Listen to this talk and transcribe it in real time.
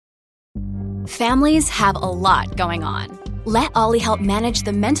Families have a lot going on. Let Ollie help manage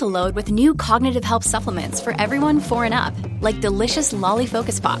the mental load with new cognitive help supplements for everyone 4 and up, like delicious Lolly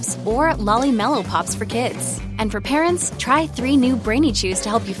Focus Pops or Lolly Mellow Pops for kids. And for parents, try 3 new Brainy Chews to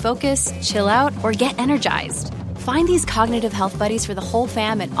help you focus, chill out, or get energized. Find these cognitive health buddies for the whole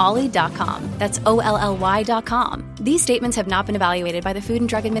fam at ollie.com. That's OLLY.com. These statements have not been evaluated by the Food and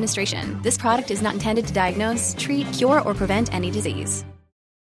Drug Administration. This product is not intended to diagnose, treat, cure, or prevent any disease.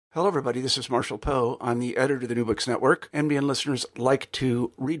 Hello, everybody. This is Marshall Poe. I'm the editor of the New Books Network. NBN listeners like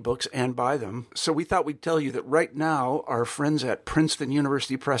to read books and buy them. So we thought we'd tell you that right now, our friends at Princeton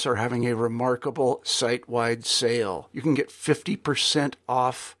University Press are having a remarkable site-wide sale. You can get 50%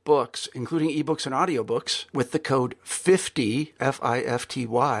 off books, including ebooks and audiobooks, with the code 50,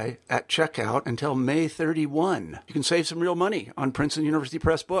 F-I-F-T-Y, at checkout until May 31. You can save some real money on Princeton University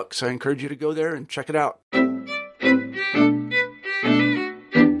Press books. I encourage you to go there and check it out.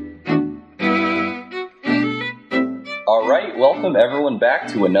 All right, welcome everyone back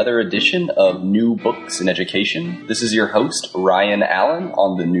to another edition of New Books in Education. This is your host, Ryan Allen,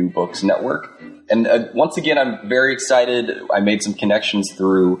 on the New Books Network. And once again, I'm very excited. I made some connections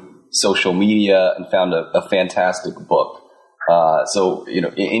through social media and found a fantastic book. So,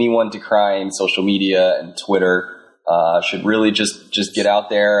 anyone decrying social media and Twitter should really just get out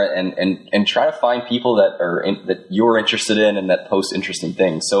there and try to find people that you're interested in and that post interesting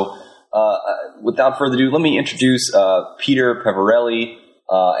things. So, without further ado, let me introduce Peter Peverelli,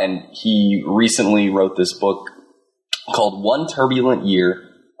 and he recently wrote this book called One Turbulent Year,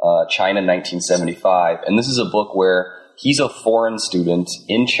 China 1975. And this is a book where he's a foreign student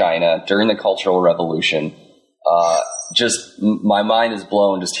in China during the Cultural Revolution. My mind is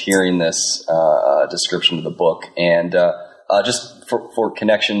blown just hearing this description of the book. And just for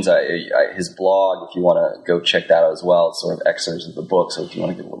connections, his blog, if you want to go check that out as well, it's sort of excerpts of the book. So if you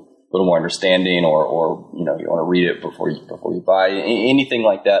want to get a little more understanding, or you want to read it before you buy anything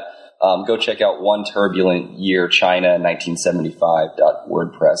like that, go check out One Turbulent Year China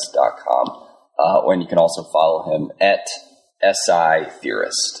 1975.wordpress.com, and you can also follow him at SI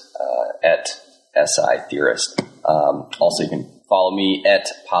Theorist, also, you can follow me at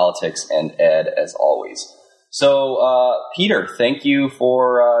Politics and Ed as always. So, Peter, thank you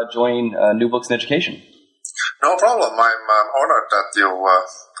for joining New Books in Education. No problem. I'm honored that you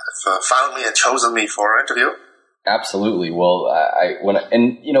found me and chosen me for an interview. Absolutely. Well, I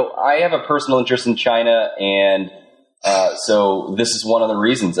have a personal interest in China, and so this is one of the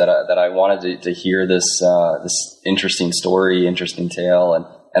reasons that I wanted to hear this interesting story, interesting tale, and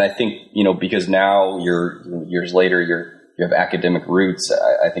I think because now years later you have academic roots.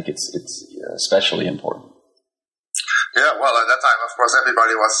 I think it's especially important. Yeah, well, at that time, of course,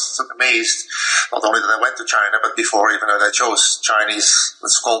 everybody was amazed, not only that I went to China, but before even that I chose Chinese,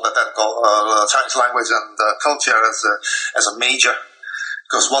 let's call that Chinese language and culture as a major.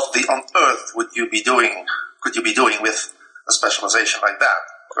 Because what on earth could you be doing with a specialization like that?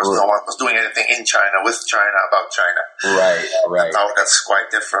 Because no one was doing anything in China, with China, about China. Right. Now that's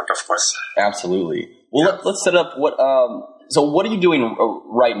quite different, of course. Absolutely. Well, let's set up what. So what are you doing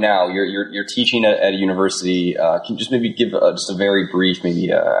right now? You're teaching at a university. Can you just maybe give just a very brief,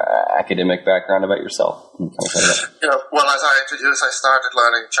 academic background about yourself? Yeah, well, as I introduced, I started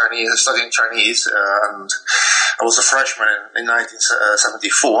studying Chinese, and I was a freshman in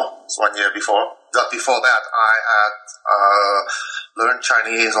 1974, so 1 year before. But before that, I had learned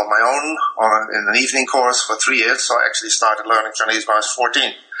Chinese on my own in an evening course for 3 years, so I actually started learning Chinese when I was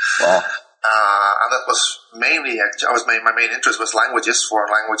 14. Wow. And that was mainly, my main interest was languages,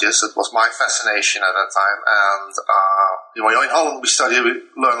 foreign languages. It was my fascination at that time. And, in Holland, we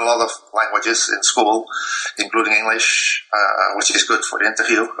learn a lot of languages in school, including English, which is good for the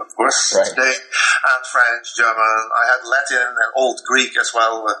interview, of course, today, and French, German. I had Latin and Old Greek as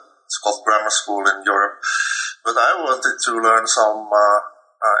well. It's called grammar school in Europe. But I wanted to learn some,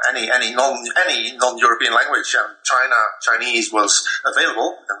 any non-European language, and Chinese was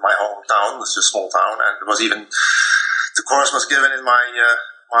available in my hometown. It's a small town, and it was even the course was given in my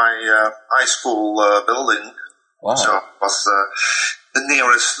high school building. Wow. So it was the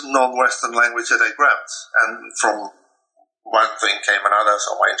nearest non-Western language that I grabbed, and from one thing came another.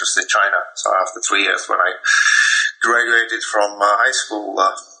 So my interest in China. So after 3 years, when I graduated from high school,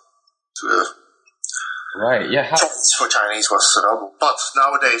 Right. Yeah. choice for Chinese was available. But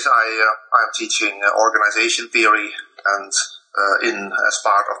nowadays, I'm teaching organization theory and as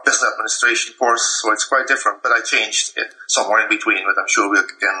part of business administration course, so it's quite different. But I changed it somewhere in between. But I'm sure we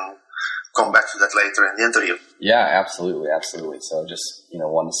can come back to that later in the interview. Yeah, absolutely. So just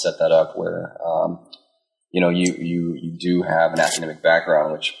wanted to set that up where you do have an academic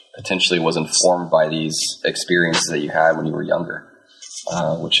background, which potentially was informed by these experiences that you had when you were younger,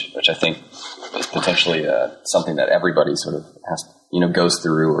 which I think is potentially something that everybody sort of has, goes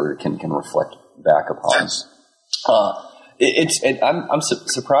through or can reflect back upon. I'm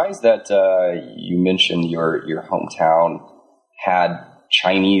surprised that you mentioned your hometown had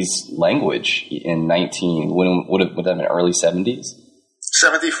Chinese language in would that have been early 70s?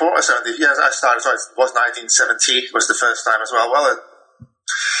 74 or 70, yes, I started, so it was 1970, it was the first time as well. Well,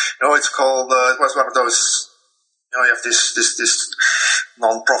 it's called, it was one of those, you have this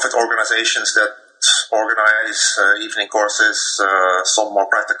non-profit organizations that organize evening courses, some more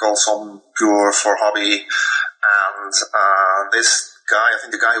practical, some pure for hobby, and this guy, I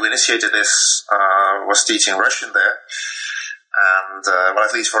think the guy who initiated this was teaching Russian there. And, well,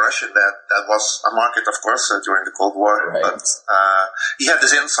 at least for Russian, that was a market, of course, during the Cold War. Right. But he had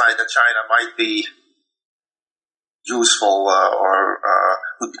this insight that China might be useful or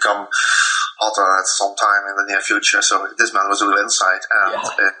would become hotter at some time in the near future. So this man was a real insight. And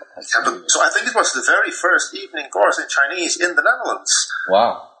it happened. So I think it was the very first evening course in Chinese in the Netherlands.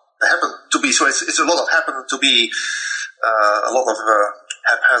 Wow. It happened to be, so it's a lot of happened to be a lot of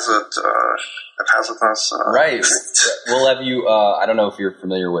haphazardness. Right. We'll have you, I don't know if you're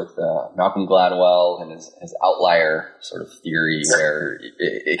familiar with Malcolm Gladwell and his outlier sort of theory, where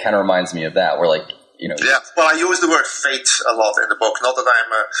it kind of reminds me of that, where Yeah, well, I use the word fate a lot in the book. Not that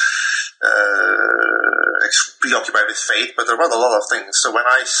I'm preoccupied with fate, but there were a lot of things. So when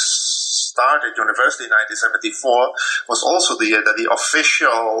I started university in 1974, was also the year that the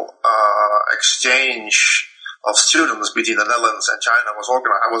official exchange of students between the Netherlands and China was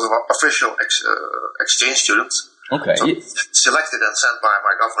organized. I was an official exchange student. Okay. So selected and sent by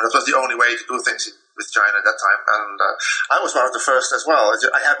my government. That was the only way to do things with China at that time. And I was one of the first as well.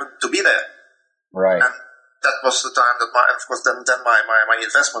 I happened to be there. Right. And that was the time that my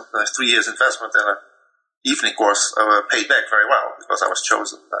investment, 3 years investment in an evening course paid back very well, because I was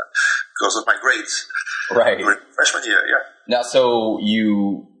chosen because of my grades. Right. During freshman year, yeah. Now, so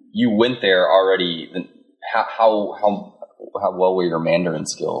you went there already. How well were your Mandarin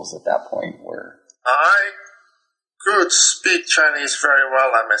skills at that point? I could speak Chinese very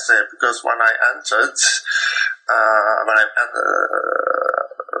well, I may say, because when I entered,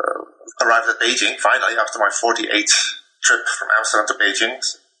 arrived at Beijing, finally, after my 48th trip from Amsterdam to Beijing,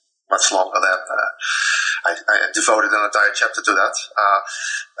 much longer than I devoted an entire chapter to that.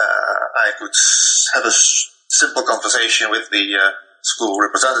 I could have a simple conversation with the school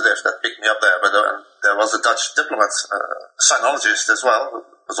representative that picked me up there, but there was a Dutch diplomat, sinologist as well, who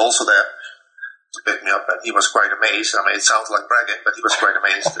was also there to pick me up, and he was quite amazed. I mean, it sounds like bragging, but he was quite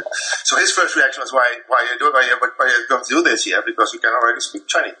amazed. So his first reaction was, "Why are you going to do this here? Because you can already speak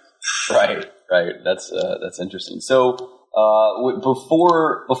Chinese." Right. That's interesting. So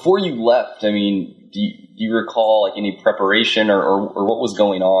before you left, I mean, do you recall any preparation or what was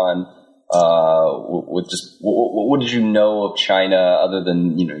going on? What did you know of China other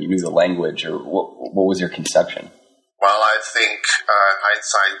than you knew the language, or what was your conception? Well, I think in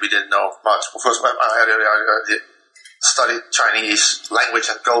hindsight we didn't know much. Because I studied Chinese language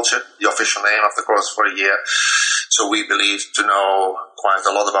and culture, the official name of the course, for a year. So we believed to know quite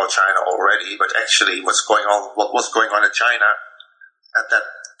a lot about China already, but actually what was going on in China at that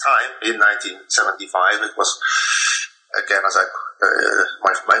time in 1975, it was, again, as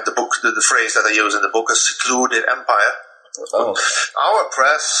the phrase that I use in the book, a secluded empire. Oh. Our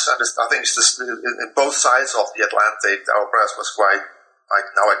press, and I think it's in both sides of the Atlantic, our press was quite,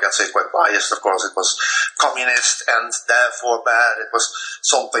 now I can say quite biased, of course. It was communist and therefore bad. It was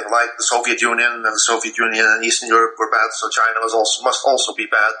something like the Soviet Union, and the Soviet Union and Eastern Europe were bad, so China must also be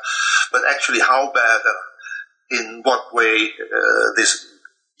bad. But actually how bad and in what way this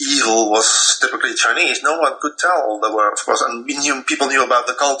evil was typically Chinese, no one could tell. There were, of course, and people knew about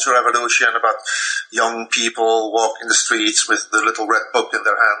the Cultural Revolution, about young people walking the streets with the little red book in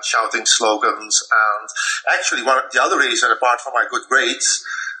their hand, shouting slogans. And actually, the other reason, apart from my good grades,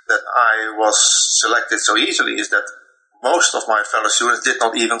 that I was selected so easily is that most of my fellow students did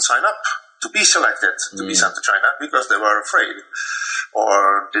not even sign up to be selected to be sent to China because they were afraid.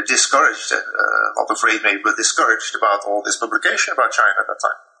 Or they discouraged, not afraid maybe, but discouraged about all this publication about China at that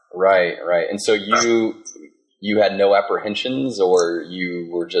time. Right. And so you had no apprehensions, or you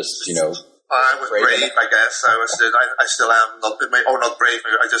were just, I was brave, I guess. I still am not brave.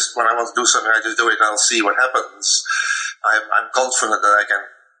 I just, when I want to do something, I just do it and I'll see what happens. I'm confident that I can,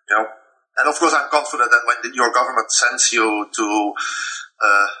 and of course I'm confident that when your government sends you to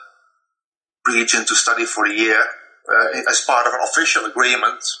region to study for a year, as part of an official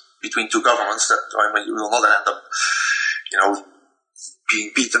agreement, between two governments that you will not end up,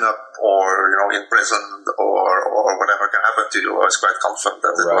 being beaten up or, imprisoned or whatever can happen to you. I was quite confident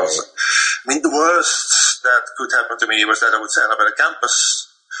that it was. The worst that could happen to me was that I would end up at a campus.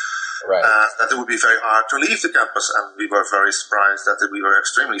 Right. That it would be very hard to leave the campus, and we were very surprised that we were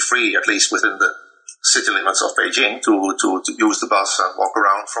extremely free, at least within the city limits of Beijing, to use the bus and walk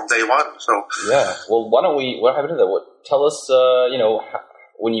around from day one. So yeah, well, what happened to that? Tell us,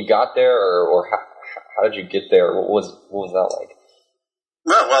 when you got there, or how did you get there? What was that like?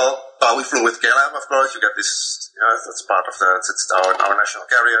 Well, we flew with KLM, of course. You get this, that's part of it's our national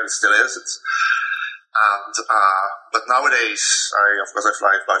carrier. It still is. But nowadays, I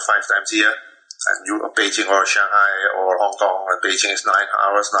fly 5 times a year. And Beijing or Shanghai or Hong Kong. And Beijing is 9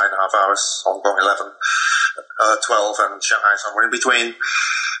 hours, 9.5 hours. Hong Kong 11, 12, and Shanghai somewhere in between.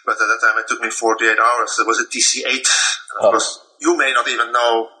 But at that time, it took me 48 hours. There was a DC-8. And of course, you may not even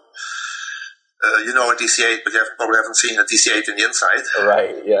know. A DC-8, but you probably haven't seen a DC-8 in the inside.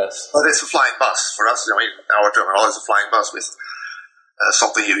 Right, yes. But it's a flying bus. For us, our terminal is a flying bus with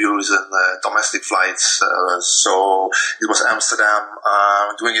something you use in domestic flights. So it was Amsterdam,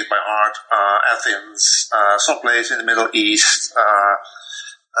 doing it by heart, Athens, someplace in the Middle East,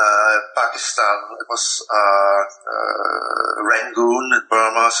 Pakistan. It was Rangoon in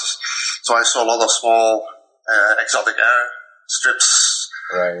Burma. So I saw a lot of small exotic airstrips.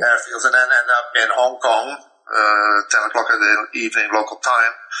 Right. Airfields, and then end up in Hong Kong, 10 o'clock in the evening local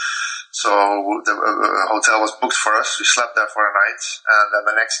time. So the hotel was booked for us. We slept there for a night, and then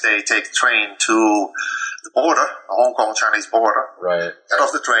the next day take the train to the border, the Hong Kong-Chinese border. Right. Get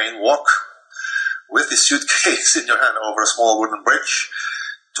off the train, walk with the suitcase in your hand over a small wooden bridge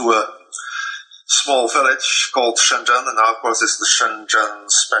to a small village called Shenzhen, and now of course it's the Shenzhen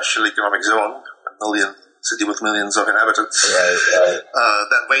Special Economic Zone, city with millions of inhabitants. Right.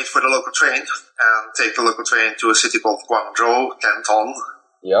 Then wait for the local train and take the local train to a city called Guangzhou, Canton.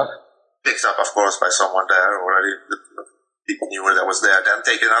 Yeah. Picked up, of course, by someone there already. The people knew that I was there. Then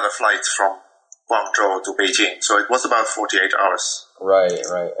take another flight from Guangzhou to Beijing. So it was about 48 hours. Right.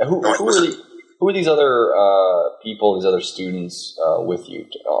 And who are these other people, these other students with you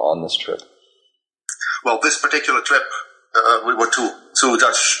on this trip? Well, this particular trip, we were two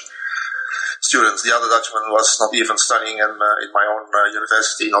Dutch students. The other Dutchman was not even studying in my own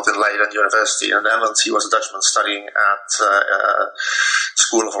university, not in Leiden University in the Netherlands. He was a Dutchman studying at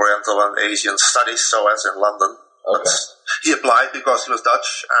School of Oriental and Asian Studies, so as in London. Okay. But he applied because he was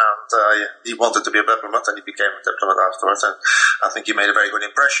Dutch, and he wanted to be a diplomat, and he became a diplomat afterwards. And I think he made a very good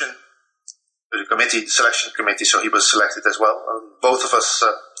impression. The selection committee, so he was selected as well. And both of us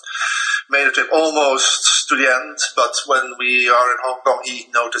made a trip almost to the end, but when we are in Hong Kong, he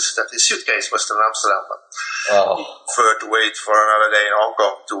noticed that his suitcase was still in Amsterdam. He preferred to wait for another day in Hong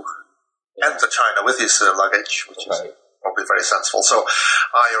Kong to enter China with his luggage, which is probably very sensible. So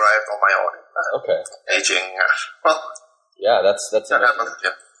I arrived on my own in Beijing. Yeah, that's amazing.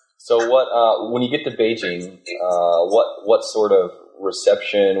 Yeah. So when you get to Beijing, what sort of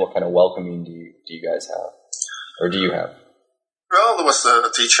reception, what kind of welcoming do you guys have, or do you have? Well, there was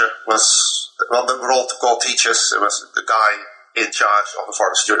a teacher. They were all called teachers. It was the guy in charge of the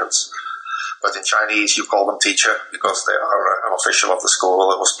foreign students. But in Chinese, you call them teacher because they are an official of the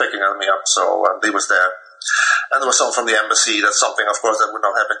school that was picking me up. So he was there. And there was someone from the embassy. That's something, of course, that would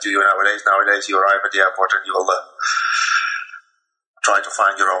not happen to you nowadays. Nowadays, you arrive at the airport and you'll try to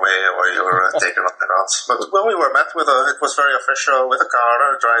find your own way, or you're taken up and out. But when we were met with it was very official, with a car,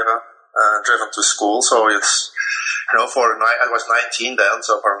 a driver, driven to school. So it's, I was 19 then,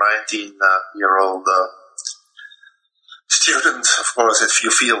 so for a 19-year-old student, of course,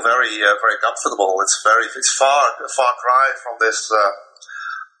 you feel very, very comfortable. It's a far cry from this,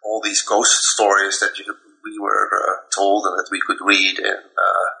 all these ghost stories that we were told and that we could read in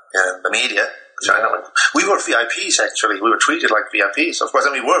the media. China. We were VIPs, actually. We were treated like VIPs. Of course,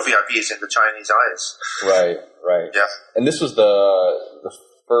 we were VIPs in the Chinese eyes. Right. Yeah. And this was the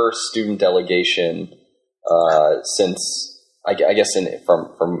first student delegation since, I guess,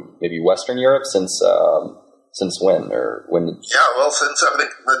 from maybe Western Europe, since when, or when? Yeah, well, since I think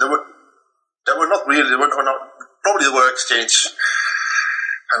there were not really, probably there were exchange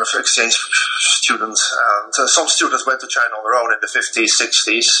students, and some students went to China on their own in the 50s,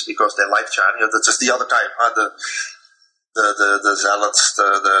 60s because they liked China. That's just the other type, the zealots,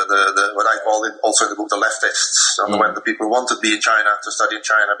 the what I call it also in the book, the leftists, and when the people wanted to be in China, to study in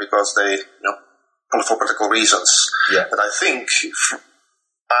China because they, for political reasons. Yeah. But I think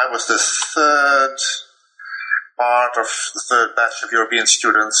I was the third part of the third batch of European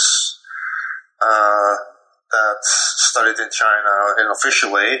students that studied in China in an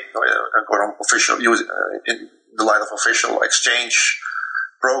official way, in the light of official exchange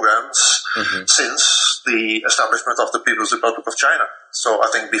programs since the establishment of the People's Republic of China. So I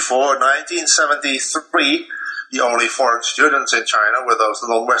think before 1973, the only foreign students in China were those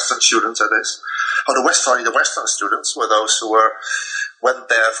non-Western students, that is. The Western students were those who went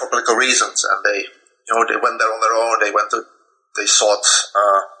there for political reasons, and they went there on their own. They sought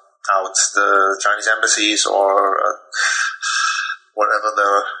out the Chinese embassies or whatever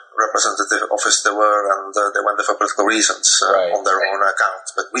the representative office they were, and they went there for political reasons on their own account.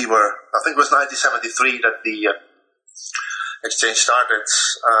 But I think it was 1973 that the exchange started.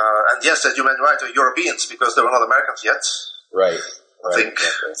 And yes, that you meant right, Europeans, because they were not Americans yet. Right. I think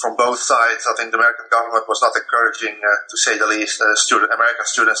from both sides, I think the American government was not encouraging, to say the least, American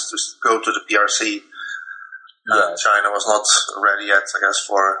students to go to the PRC. China was not ready yet, I guess,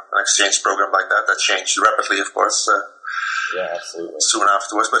 for an exchange program like that. That changed rapidly, of course, absolutely. soon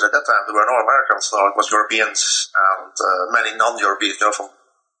afterwards. But at that time, there were no Americans. No, it was Europeans and many non-Europeans, from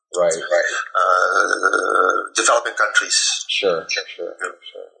developing countries. Sure.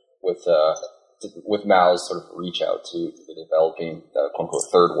 With Mao's sort of reach out to the developing,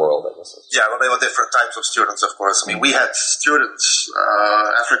 quote-unquote, third world, I guess. Yeah, well, there were different types of students, of course. I mean, we had students,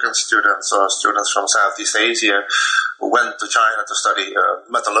 African students or students from Southeast Asia who went to China to study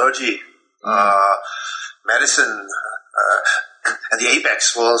metallurgy, medicine, and the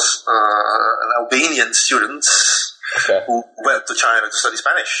apex was an Albanian student who went to China to study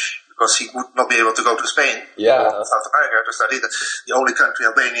Spanish, because he would not be able to go to Spain or South America to study. The only country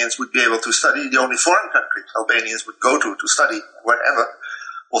Albanians would be able to study, the only foreign country Albanians would go to study wherever,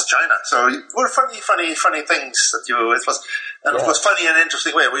 was China. So it were funny things that it was funny in an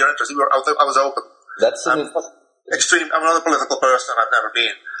interesting way. We were interested. I was open. Extreme. I'm not a political person. I've never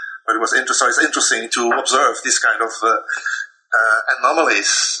been, but it was interesting. It's interesting to observe this kind of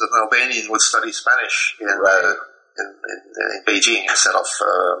anomalies that an Albanian would study Spanish in Beijing instead of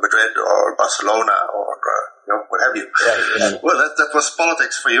Madrid or Barcelona or what have you. Well, that was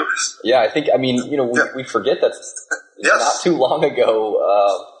politics for you. Yeah, I think. I mean, we forget that not too long ago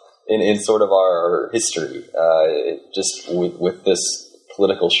in sort of our history, just with this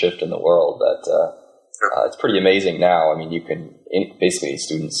political shift in the world, that it's pretty amazing now. I mean, basically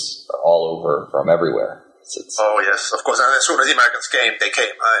students are all over from everywhere. Oh yes, of course. And as soon as the Americans came, they came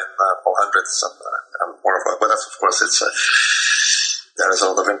in hundreds and more of. But that's, of course, there is a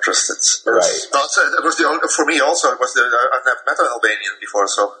lot of interest. It was the only, for me also. It was I've never met an Albanian before,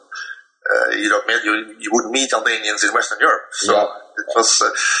 so you wouldn't meet Albanians in Western Europe. So it was.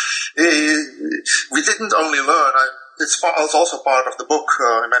 We didn't only learn. It's also part of the book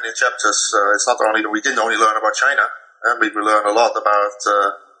in many chapters. It's not only we didn't only learn about China. We learned a lot about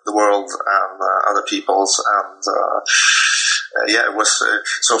the world and other peoples, and it was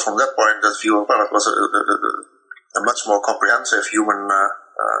so from that point of view, it was a much more comprehensive human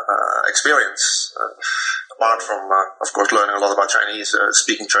experience. Apart from, of course, learning a lot about Chinese,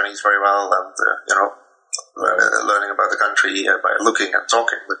 speaking Chinese very well, and learning about the country by looking and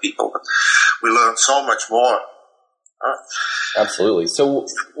talking with people, but we learned so much more. Absolutely. So,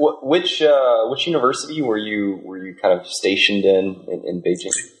 which university were you kind of stationed in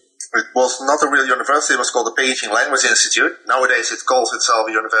Beijing? It was not a real university. It was called the Beijing Language Institute. Nowadays, it calls itself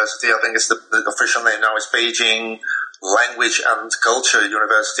a university. I think it's the official name now is Beijing Language and Culture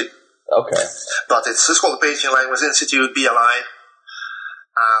University. Okay. But it's called the Beijing Language Institute, BLI.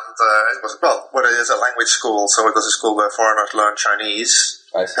 And it was, it is a language school, so it was a school where foreigners learn Chinese.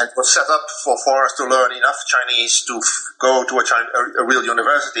 And it was set up for foreigners to learn enough Chinese to go to a real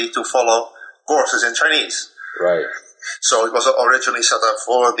university to follow courses in Chinese. Right. So it was originally set up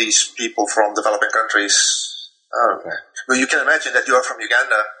for these people from developing countries. Well, you can imagine that you are from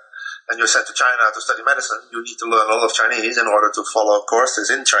Uganda and you're sent to China to study medicine. You need to learn a lot of Chinese in order to follow courses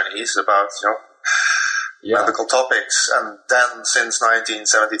in Chinese about medical topics. And then since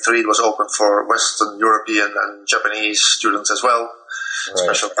 1973, it was open for Western European and Japanese students as well.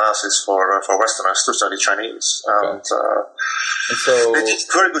 Special classes for Westerners to study Chinese. And so they did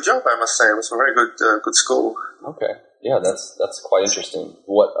a very good job, I must say. It was a very good school. Okay. Yeah, that's quite interesting.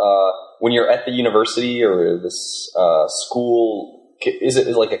 What when you're at the university or this school, is it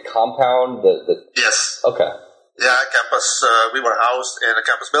like a compound that? Yes. Okay. Yeah, campus. We were housed in a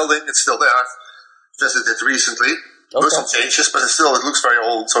campus building. It's still there. I've visited recently. There were some changes, but it looks very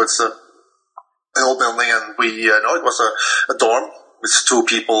old. So it's an old building, and we know it was a dorm with two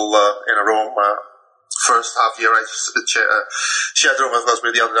people in a room. First half year, I shared a room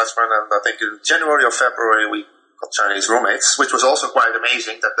with the other Dutchman, and I think in January or February we got Chinese roommates, which was also quite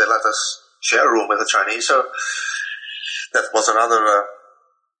amazing that they let us share a room with the Chinese. So that was another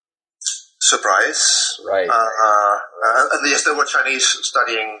surprise. Right. And yes, there were Chinese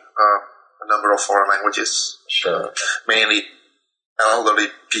studying a number of foreign languages. Sure. Mainly elderly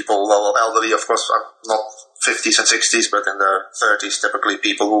people. Well, elderly, of course, not 50s and 60s, but in their 30s, typically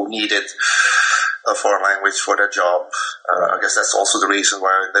people who needed a foreign language for their job. I guess that's also the reason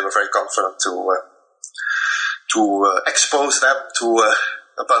why they were very confident to expose them to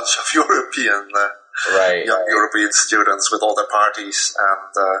a bunch of European young European students with all their parties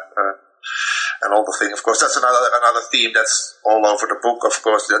and all the thing. Of course, that's another theme that's all over the book. Of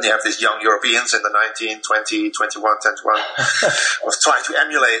course, then you have these young Europeans in the 19, 20, 21, 21 was trying to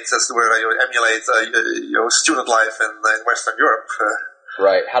emulate. That's the word I use, emulate student life in Western Europe.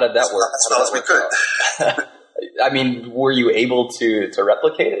 Right. How did that work? As well as we could. I mean, were you able to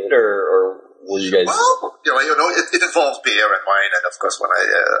replicate it, or were you guys? Well, it involves beer and wine, and of course, when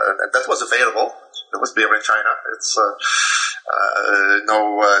and that was available. There was beer in China. It's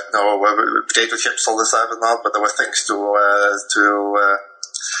no potato chips all this time and not, but there were things to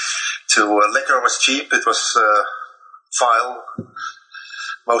liquor was cheap. It was vile.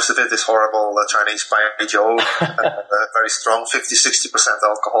 Most of it is horrible Chinese baijiu, very strong, 50-60%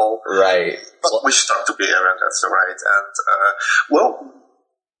 alcohol. Right. But we stuck to beer, and that's all right. And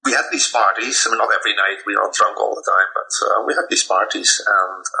we had these parties. I mean, not every night. We were not drunk all the time, but we had these parties,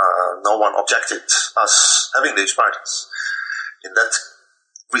 and no one objected us having these parties. In that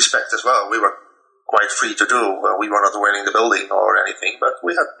respect as well, we were quite free to do. We were not running the building or anything, but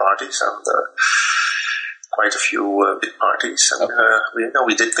we had parties and quite a few big parties. And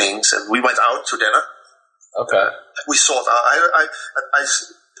we did things, and we went out to dinner. Okay. We sought out. I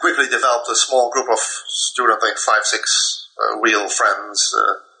quickly developed a small group of students, like 5-6 real friends.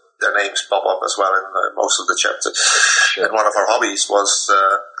 Their names pop up as well in most of the chapters. Sure. And one of our hobbies was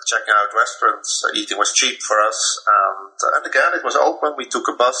checking out restaurants. Eating was cheap for us, and again, it was open. We took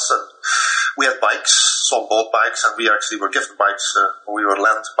a bus, and we had bikes. Some bought bikes, and we actually were given bikes. We were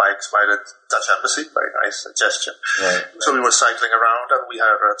lent bikes by the Dutch embassy. Very nice gesture. Right. So we were cycling around, and we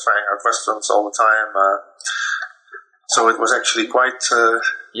were trying out restaurants all the time. So it was actually quite.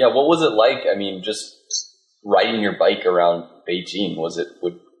 What was it like? I mean, just riding your bike around Beijing.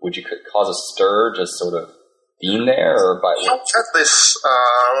 Would you cause a stir just sort of being there, or by at this?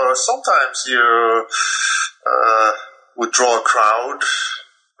 Sometimes you would draw a crowd.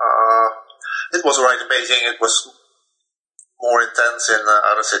 It was all right in Beijing. It was more intense in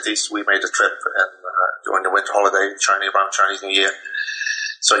other cities. We made a trip during the winter holiday, around Chinese New Year.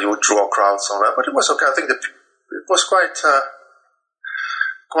 So you would draw crowds somewhere, but it was okay. I think it was quite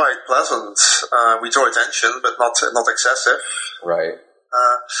pleasant. We drew attention, but not excessive. Right.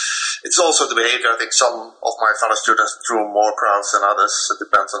 It's also the behavior. I think some of my fellow students drew more crowds than others. It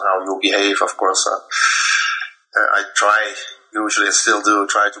depends on how you behave, of course. I usually still do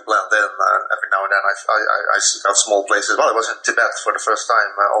try to blend in. Every now and then I seek out small places. Well, I was in Tibet for the first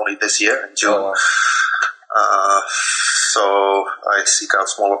time only this year in June. Oh, wow. So I seek out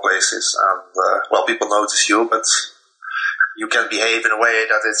smaller places, and people notice you, but you can behave in a way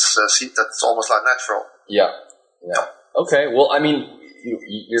that that's almost like natural. Yeah. Okay. Well, I mean,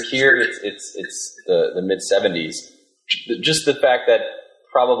 you're here. It's the mid 70s. Just the fact that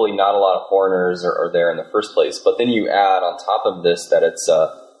probably not a lot of foreigners are there in the first place, but then you add on top of this that it's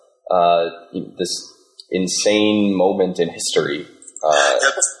this insane moment in history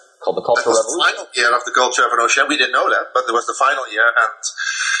called the Cultural Revolution. The final year of the Cultural Revolution. We didn't know that, but it was the final year, and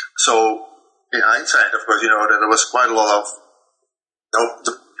so in hindsight, of course, there was quite a lot of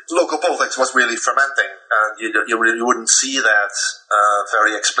the local politics was really fermenting, and you wouldn't see that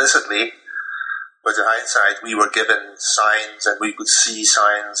very explicitly. But in hindsight, we were given signs, and we could see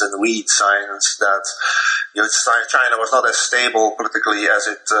signs and read signs that China was not as stable politically as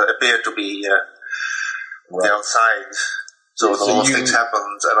it appeared to be on the outside. So a lot of things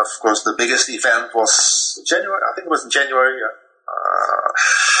happened, and of course, the biggest event was January. I think it was in January.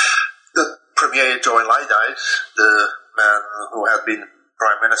 The Premier Zhou Enlai died, the man who had been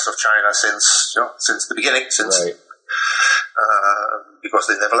Prime Minister of China since the beginning, because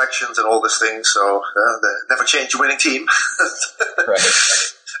they have elections and all these things, so they never change a winning team. Right.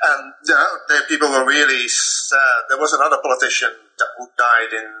 And people were really sad. There was another politician who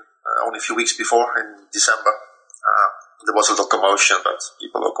died only a few weeks before, in December. There was a little commotion, but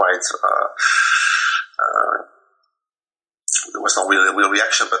people were quite. There was no real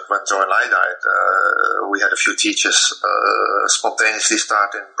reaction, but when Zhou Enlai died, we had a few teachers spontaneously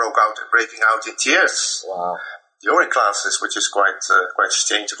breaking out in tears.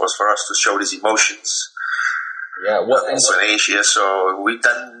 Yeah, also in Asia. So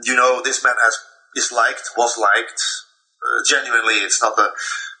this man was liked genuinely. It's not a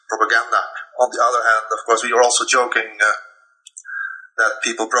propaganda. On the other hand, of course, we were also joking that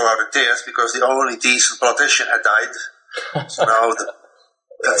people broke out in tears because the only decent politician had died. So now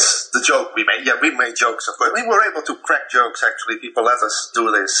that's the joke we made. Yeah, we made jokes, of course. We were able to crack jokes, actually. People let us do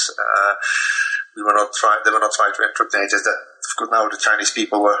this. They were not trying to incriminate us. Of course, now the Chinese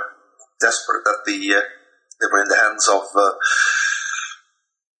people were desperate that they were in the hands of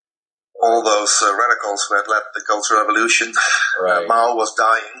all those radicals who had led the Cultural Revolution. Right. Mao was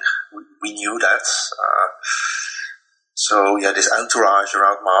dying. We knew that. So this entourage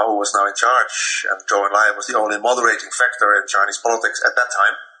around Mao was now in charge, and Zhou Enlai was the only moderating factor in Chinese politics at that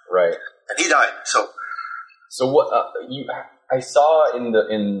time. Right. And he died. So what I saw in the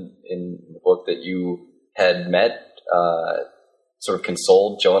book that you had met, sort of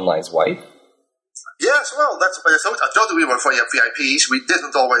consoled Zhou Enlai's wife. Yes, well, that's what I thought. I thought we were VIPs. We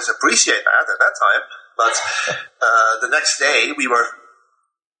didn't always appreciate that at that time, but the next day we were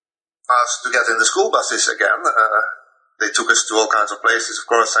asked to get in the school buses again. They took us to all kinds of places, of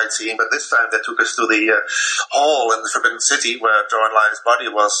course, sightseeing, but this time they took us to the hall in the Forbidden City where Zhou Enlai's body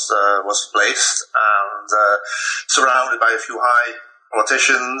was placed, and surrounded by a few high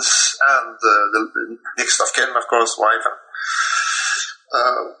politicians and the next of kin, of course, wife.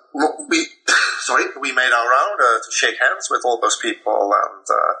 We made our round to shake hands with all those people,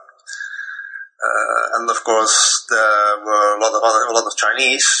 and of course there were a lot of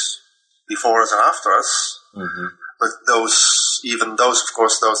Chinese before us and after us. Mm-hmm. But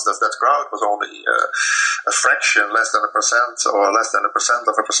that crowd was only a fraction, less than 1% or less than 1%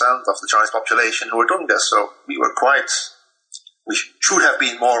 of the Chinese population who were doing this. So we should have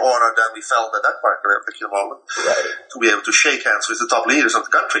been more honored than we felt at that particular moment, right, to be able to shake hands with the top leaders of the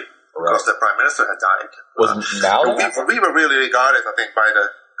country, right, because the prime minister had died. We were really regarded, I think, by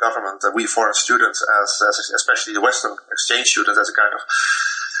the government, we foreign students, as especially the Western exchange students, as a kind of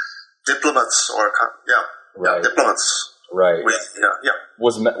diplomats or right. Diplomats. Right.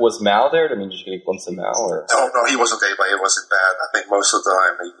 Was Mao there? I mean, did you get a glimpse of Mao? Or? No, he wasn't able. It wasn't bad. I think most of the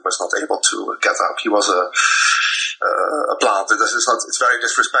time he was not able to get up. He was a plant. It's very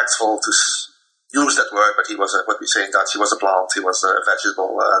disrespectful to use that word, but he was what we say in Dutch. He was a plant. He was a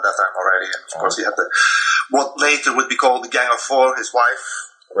vegetable at that time already. And of course, he had what later would be called the Gang of Four. His wife,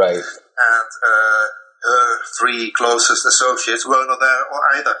 right, and her three closest associates were not there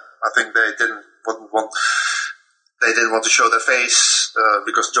either. I think they didn't want to show their face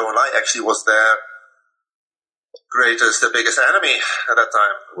because Zhou Enlai actually was their the biggest enemy at that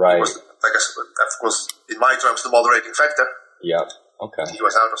time. Right. He was, of course, in my terms, the moderating factor. Yeah. Okay. He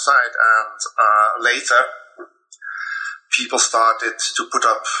was out of sight, and later people started to put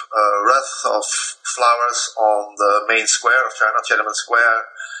up a wreath of flowers on the main square of China, Tiananmen Square,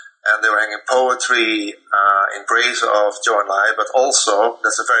 and they were hanging poetry in praise of Zhou Enlai, but also,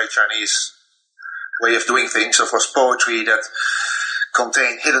 that's a very Chinese way of doing things, of course, poetry that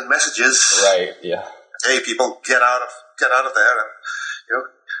contain hidden messages. Right, yeah. Hey, people, get out of there and,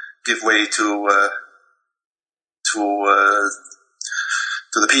 give way to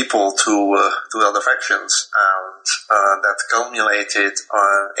the people, to the other factions. And that culminated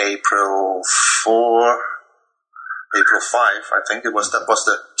on April 5, I think that was the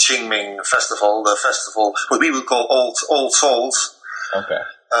Qingming festival, the festival what we would call Old Souls. Okay.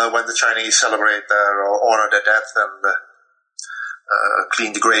 When the Chinese celebrate or honor their death and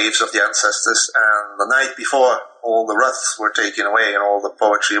clean the graves of the ancestors. And the night before, all the wreaths were taken away and all the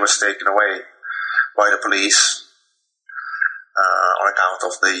poetry was taken away by the police on account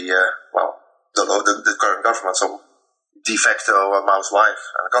of the current government. So de facto Mao's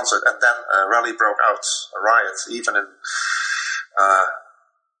wife and a concert, and then a rally broke out, a riot, even in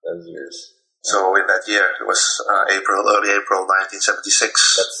those years. So in that year, it was early April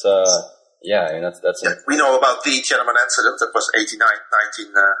 1976. That's we know about the Tiananmen incident. That was 1989.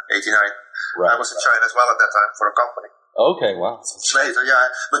 Right. I was in China as well at that time for a company. Okay, wow. Later, yeah,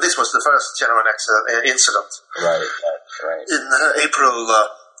 but this was the first Tiananmen incident. Right. In April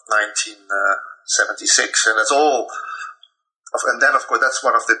 1976, and that's all. And then, of course, that's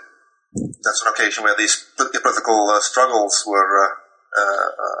an occasion where these political struggles were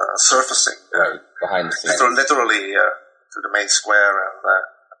surfacing behind the scenes, literally to the main square, and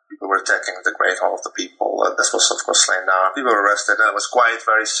people were attacking the Great Hall of the People. This was, of course, slain down. People were arrested, and it was quiet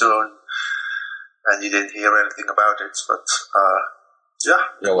very soon, and you didn't hear anything about it. But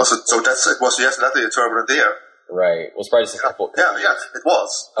it was definitely a turbulent year. Right. It was probably just a couple. Yeah, it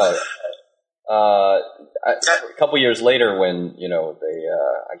was. A couple years later, when they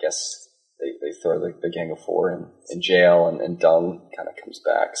they throw the Gang of Four in jail, and Deng kind of comes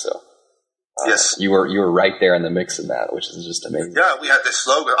back. So yes, you were right there in the mix in that, which is just amazing. Yeah, we had this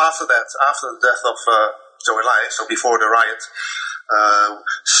slogan after the death of Zhou Enlai, so before the riot.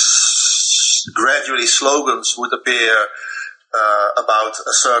 Gradually, slogans would appear about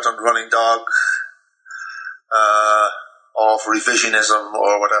a certain running dog of revisionism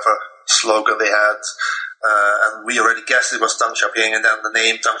or whatever slogan they had. And we already guessed it was Deng Xiaoping, and then the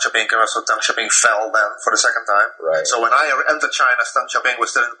name Deng Xiaoping came out, so Deng Xiaoping fell then for the second time. Right. So when I entered China, Deng Xiaoping was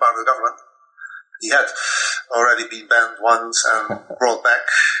still in part of the government. He had already been banned once and brought back.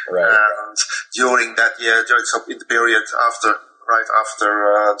 Right. And during that year, in the period right after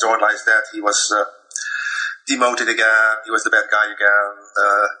Zhou Enlai's death, he was demoted again. He was the bad guy again.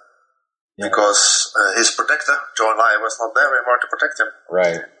 Because his protector, Zhou Enlai, was not there anymore to protect him.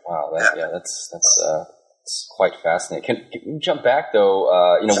 Right. Wow. That's quite fascinating. Can you jump back though?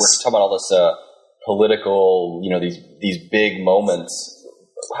 We're talking about all this political, these big moments.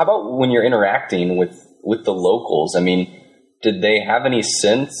 How about when you're interacting with the locals? I mean, did they have any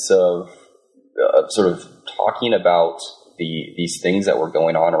sense of sort of talking about these things that were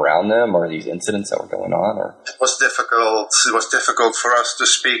going on around them, or these incidents that were going on? Or it was difficult. It was difficult for us to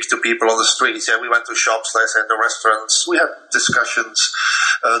speak to people on the streets. Yeah, we went to shops, let's say, the restaurants. We had discussions.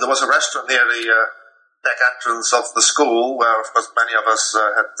 There was a restaurant near the back entrance of the school where, of course, many of us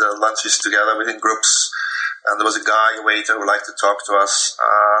had lunches together within groups. And there was a guy, a waiter, who liked to talk to us.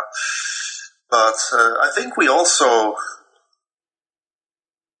 But I think we also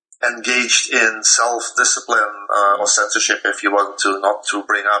engaged in self-discipline or censorship, if you want to, not to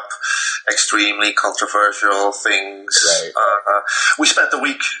bring up extremely controversial things. Right. We spent a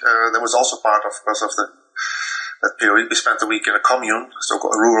week, that was also part of, because of that period, we spent a week in a commune,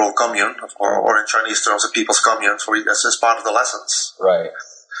 so-called a rural commune, or in Chinese terms, a people's commune, as part of the lessons. Right.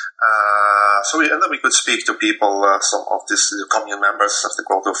 And then we could speak to people, some of these commune members, as they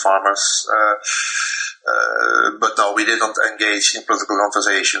call the farmers. But no, we didn't engage in political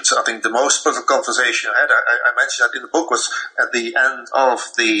conversations. I think the most political conversation I had, I mentioned that in the book, was at the end of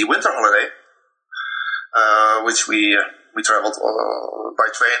the winter holiday, which we traveled by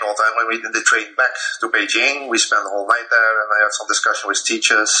train all the time. When we did the train back to Beijing, we spent the whole night there, and I had some discussion with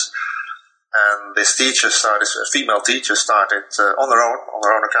teachers. And this female teacher started on her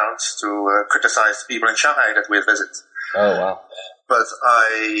own account to criticize the people in Shanghai that we had visited. Oh, wow. But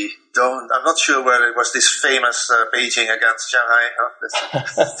I'm not sure whether it was this famous Beijing against Shanghai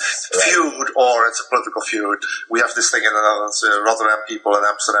feud, or it's a political feud. We have this thing in the Netherlands, Rotterdam people and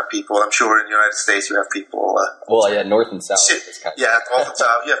Amsterdam people. I'm sure in the United States you have people. North and south. North and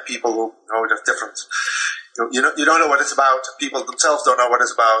south. You have people who have different. You don't know what it's about. People themselves don't know what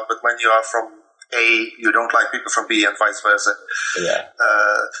it's about. But when you are from A, you don't like people from B, and vice versa. Yeah.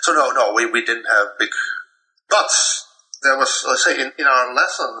 So no, we didn't have big. But there was, let's say, in our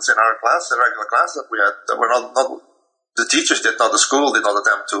lessons, in our class, the regular class that we had, that were not the teachers did not, the school did not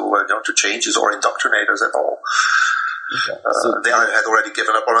attempt to change us or indoctrinate us at all. Okay. They had already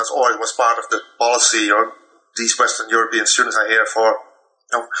given up on us, or it was part of the policy, or these Western European students are here for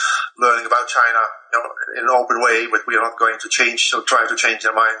learning about China in an open way, but we are not going to try to change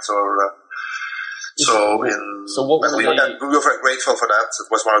their minds or. We were very grateful for that. It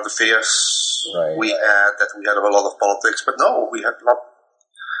was one of the fears we had, that we had a lot of politics, but no, we had not.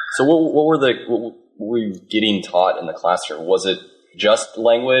 So what were you getting taught in the classroom? Was it just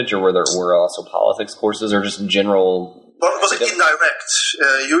language, or were also politics courses, or just general? Well, it was indirect.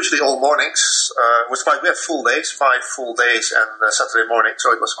 Usually all mornings. We had full days, 5 full days, and Saturday morning,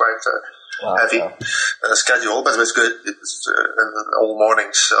 so it was quite heavy schedule, but it was good. It was all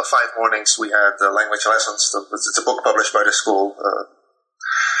mornings, 5 mornings. We had language lessons. It's a book published by the school,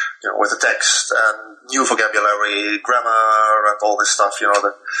 with the text and new vocabulary, grammar, and all this stuff.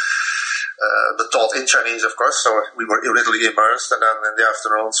 But taught in Chinese, of course. So we were literally immersed. And then in the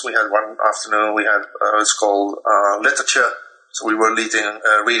afternoons, we had one afternoon. We had it's called literature. So we were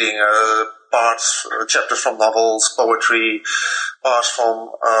reading parts, chapters from novels, poetry, parts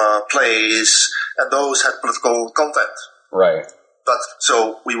from plays, and those had political content. Right. But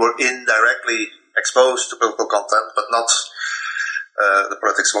so we were indirectly exposed to political content, but not the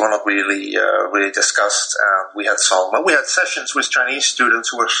politics were not really discussed. And we had sessions with Chinese students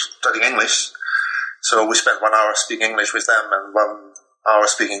who were studying English. So we spent 1 hour speaking English with them and 1 hour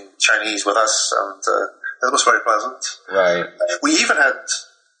speaking Chinese with us, and that was very pleasant. Right. We even had,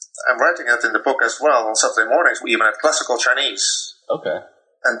 I'm writing it in the book as well, on Saturday mornings, we even had classical Chinese. Okay.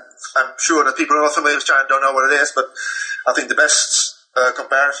 And I'm sure that people who are not familiar with China don't know what it is, but I think the best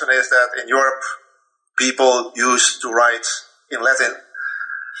comparison is that in Europe, people used to write in Latin,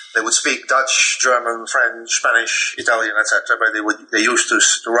 They would speak Dutch, German, French, Spanish, Italian, etc. But they used to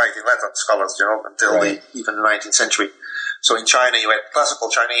write in Latin, scholars, until even the 19th century. So in China, you had classical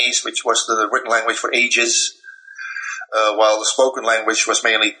Chinese, which was the written language for ages, while the spoken language was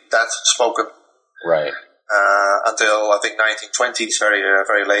mainly that spoken. Right. Until I think 1920s,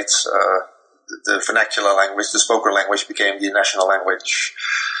 very late, the vernacular language, the spoken language, became the national language.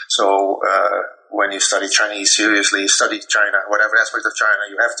 So when you study Chinese seriously, you study China, whatever aspect of China,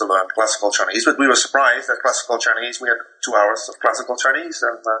 you have to learn classical Chinese. But we were surprised that classical Chinese, we had 2 hours of classical Chinese,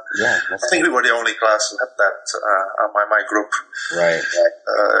 and I think we were the only class who had that on my group. Right.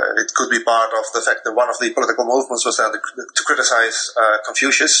 It could be part of the fact that one of the political movements was to criticize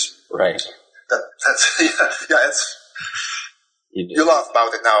Confucius. Right. You laugh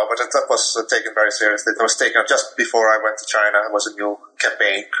about it now, but that was taken very seriously. It was taken up just before I went to China. It was a new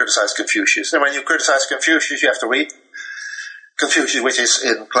campaign, criticize Confucius. And when you criticize Confucius, you have to read Confucius, which is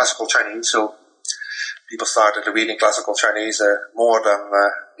in classical Chinese. So people started reading classical Chinese more than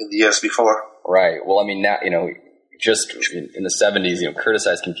in the years before. Right. Well, I mean, now, just in the 70s,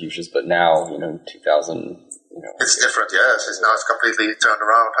 criticize Confucius, but now, 2000... It's different, yes. Now it's completely turned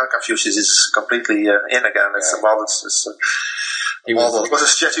around. Confucius is completely in again. It was a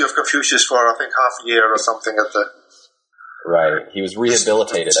statue of Confucius for, I think, half a year or something at the... Right. He was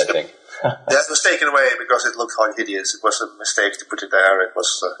rehabilitated, I think. It was taken away because it looked hideous. It was a mistake to put it there. It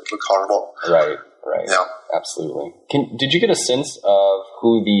looked horrible. Right. Yeah. Absolutely. Did you get a sense of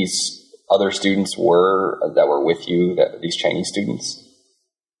who these other students were that were with you, these Chinese students?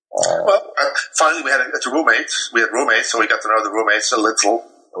 Finally we had roommates. We had roommates, so we got to know the roommates a little.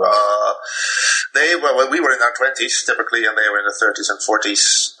 Right. We were in our 20s typically, and they were in their 30s and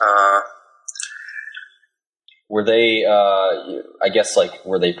 40s. Were they, I guess,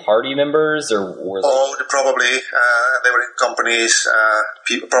 were they party members, or were they... Oh, probably. They were in companies,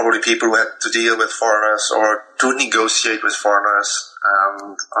 probably people who had to deal with foreigners or to negotiate with foreigners.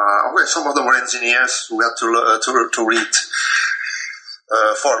 And some of them were engineers who had to read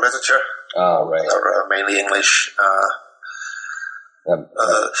foreign literature. Oh, right. Or, mainly English.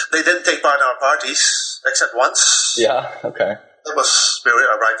 They didn't take part in our parties, except once. Yeah, okay. That was very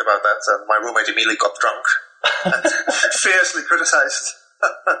right about that, and my roommate immediately got drunk and fiercely criticized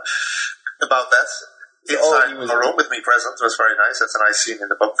about that. Inside our room with me present. It was very nice. That's a nice scene in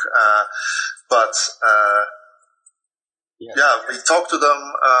the book. We talked to them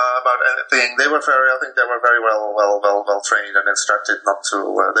about anything. They were I think they were very well trained and instructed not to.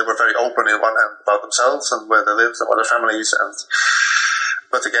 They were very open in one hand about themselves and where they lived and what their families.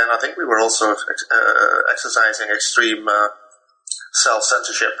 But again, I think we were also exercising extreme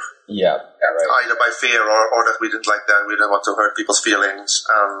self-censorship. Yeah, right. Either by fear or that we didn't like that. We didn't want to hurt people's feelings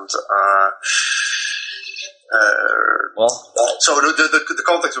and. So the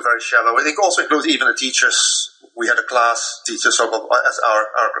context was very shallow. I think also includes even the teachers. We had a class teacher, so-called, as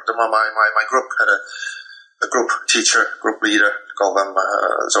my group had a group teacher, group leader, call them.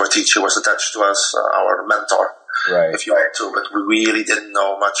 So a teacher was attached to us, our mentor, right, if you want to. But we really didn't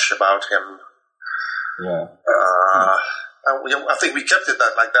know much about him. Yeah. I think we kept it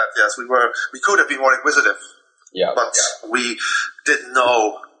like that. Yes, we could have been more inquisitive. Yeah. But we didn't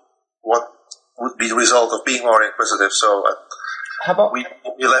know what would be the result of being more inquisitive. So how about we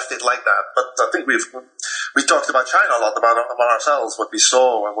left it like that. But I think we talked about China a lot, about ourselves, what we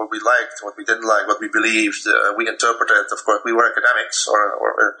saw and what we liked, what we didn't like, what we believed. We interpreted. Of course, we were academics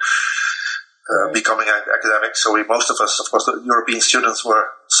or becoming academics. So most of us, of course, the European students were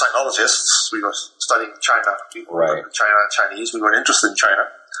sinologists. We were studying China. We were China and Chinese. We were interested in China.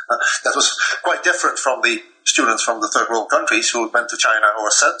 That was quite different from the students from the third world countries who went to China or were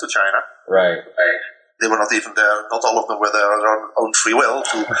sent to China. Right. They were not even there. Not all of them were there on their own free will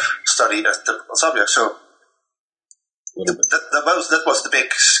to study a typical subject. So that was the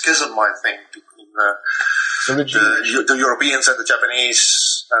big schism, I think, between the Europeans and the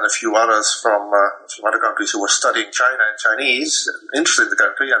Japanese and a few others from some other countries who were studying China and Chinese, interested in the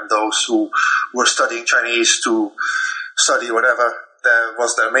country, and those who were studying Chinese to study whatever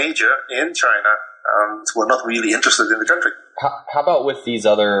was their major in China and were not really interested in the country. How about with these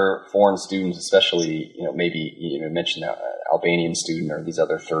other foreign students, especially, maybe you mentioned that Albanian student or these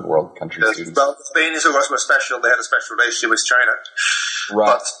other third world country students? Well, Albanians, of course, were special. They had a special relationship with China. Right.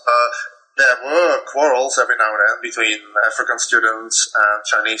 But there were quarrels every now and then between African students and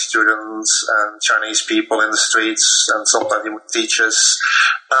Chinese students and Chinese people in the streets and sometimes even teachers.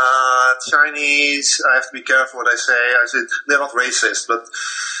 Chinese, I have to be careful what I say. I said they're not racist, but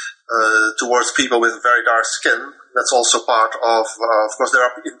towards people with very dark skin. That's also part of course, there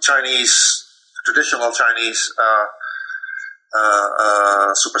are in Chinese, traditional Chinese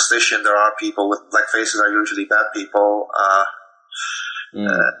superstition. There are people with black faces are usually bad people.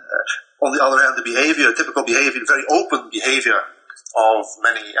 On the other hand, the behavior, typical behavior, very open behavior of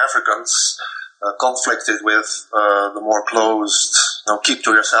many Africans conflicted with the more closed, keep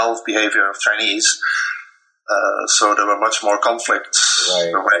to yourself behavior of Chinese. So there were much more conflicts. Right.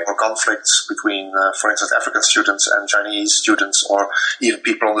 There were many more conflicts between, for instance, African students and Chinese students, or even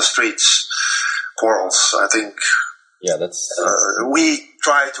people on the streets. Quarrels, I think. Yeah, that's. We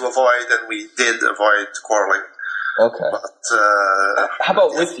tried to avoid, and we did avoid quarreling. Okay. But, how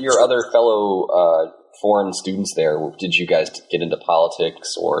about with your other fellow foreign students there? Did you guys get into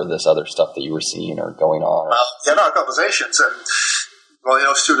politics or this other stuff that you were seeing or going on? Yeah, there are conversations, and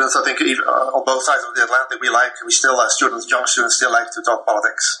students, I think, even, on both sides of the Atlantic, we still, students, young students, still like to talk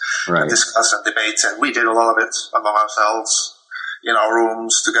politics, right, and discuss and debate, and we did a lot of it among ourselves, in our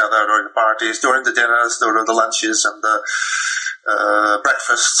rooms together, during the parties, during the dinners, during the lunches, and the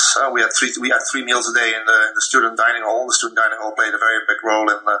breakfasts. We had three meals a day in the student dining hall. The student dining hall played a very big role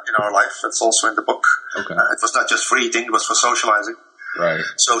in our life. It's also in the book. Okay. It was not just for eating; it was for socializing. Right.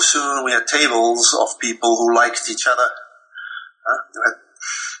 So soon we had tables of people who liked each other.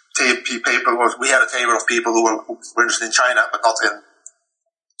 We had a table of people who were interested in China, but not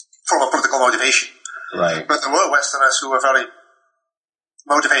from a political motivation. Right. But there were Westerners who were very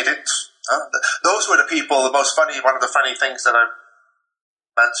motivated. Those were the people. One of the funny things that I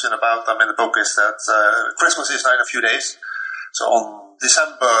mention about them in the book is that Christmas is now in a few days. So on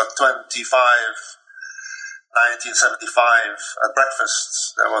December 25, 1975, at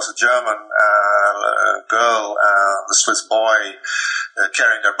breakfast, there was a German girl and a Swiss boy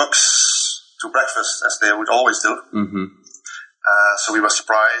carrying their books to breakfast, as they would always do. Mm-hmm. So we were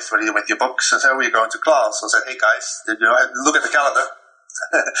surprised. What are you doing with your books? And said, "We're going to class." I said, "Hey guys, look at the calendar.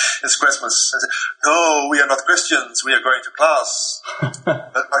 It's Christmas." I said, "No, we are not Christians. We are going to class."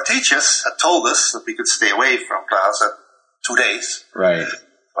 But our teachers had told us that we could stay away from class at 2 days. Right.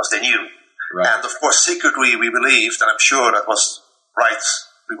 Because they knew. Right. And of course, secretly we believed, and I'm sure that was right.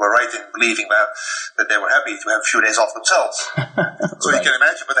 We were right in believing that they were happy to have a few days off themselves. So Right. you can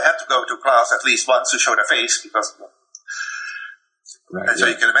imagine, but they had to go to class at least once to show their face, because. Right. And so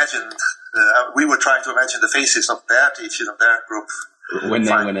you can imagine, we were trying to imagine the faces of their teachers of their group when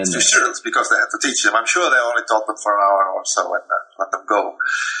they went in to there. students, because they had to teach them. I'm sure they only taught them for an hour or so and let them go.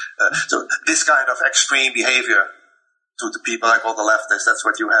 So this kind of extreme behavior to the people I call the leftists, that's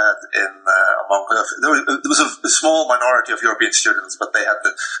what you had among. There was a small minority of European students, but they had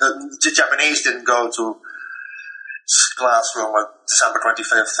the Japanese didn't go to classroom on December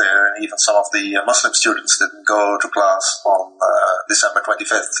 25th, and even some of the Muslim students didn't go to class on December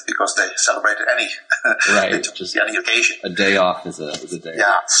 25th because they celebrated any any occasion. A day off is a day.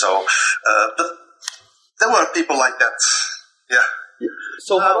 Yeah. So, but there were people like that. Yeah.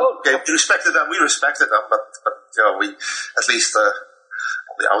 So how about, we respected them. But we at least on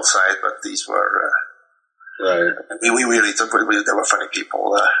the outside. But these were. Right. We really took. They were funny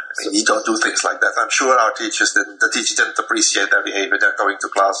people. You don't do things like that. I'm sure our teachers didn't. The teachers didn't appreciate their behavior. They're going to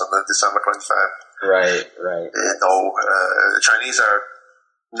class on December 25th. Right. Chinese are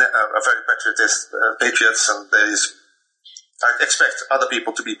very patriots, and I expect other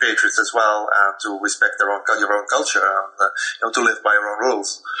people to be patriots as well, and to respect your own culture, and to live by your own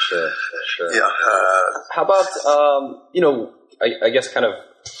rules. Sure. Yeah. How about I guess kind of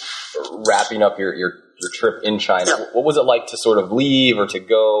wrapping up your trip in China, yeah. What was it like to sort of leave or to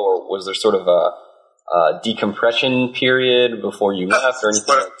go, or was there sort of a decompression period before you left or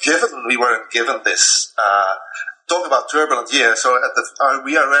anything? We weren't given this. Talk about turbulent years. So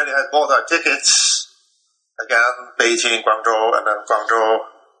we already had bought our tickets again, Beijing, Guangzhou, and then Guangzhou.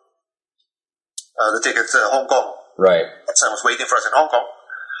 The tickets Hong Kong. Right. And Sam was waiting for us in Hong Kong.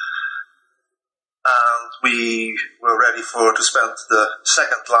 And we were ready to spend the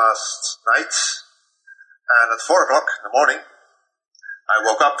second last night. And at 4 o'clock in the morning, I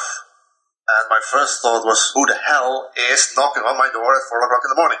woke up, and my first thought was, who the hell is knocking on my door at 4 o'clock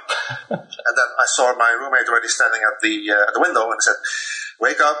in the morning? And then I saw my roommate already standing at the window and said,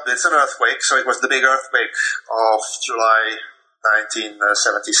 "Wake up, it's an earthquake." So it was the big earthquake of July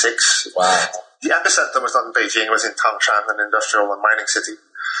 1976. Wow. The epicenter was not in Beijing, it was in Tangshan, an industrial and mining city,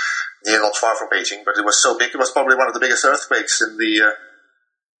 not far from Beijing, but it was so big, it was probably one of the biggest earthquakes in the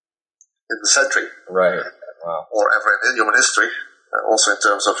century. Right. Wow. Or ever in human history, also in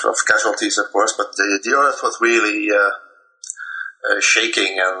terms of casualties, of course, but the earth was really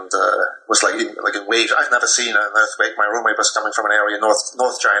shaking, and was like in waves. I've never seen an earthquake. My roommate was coming from an area in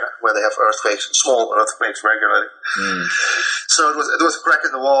North China where they have earthquakes, small earthquakes regularly. So it was a crack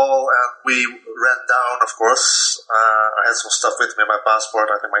in the wall, and we ran down. Of course, I had some stuff with me, my passport,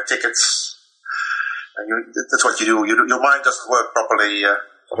 I think my tickets. And that's what you do. Your mind doesn't work properly,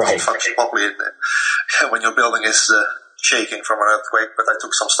 doesn't function properly when your building is shaking from an earthquake. But I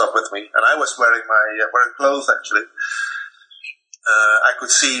took some stuff with me, and I was wearing wearing clothes actually. I could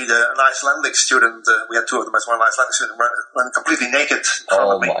see an Icelandic student, we had two of them as one Icelandic student, run completely naked in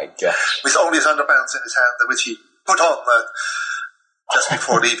front of me. Oh my gosh. With only his underpants in his hand, which he put on just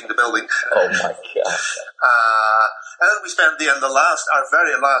before leaving the building. Oh my gosh. And then we spent our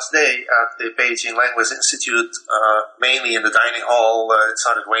very last day at the Beijing Language Institute, mainly in the dining hall. It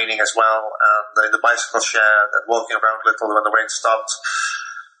started raining as well, and in the bicycle shed, and walking around a little when the rain stopped.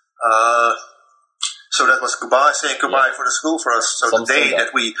 So that was saying goodbye for the school for us. So the day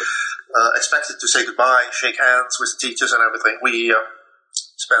that we expected to say goodbye, shake hands with the teachers and everything, we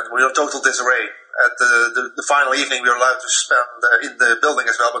were in total disarray. At the final evening, we were allowed to spend in the building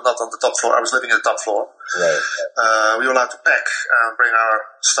as well, but not on the top floor. I was living in the top floor. Right. We were allowed to pack and bring our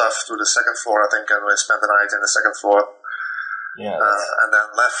stuff to the second floor, I think, and we spent the night in the second floor. Yeah. And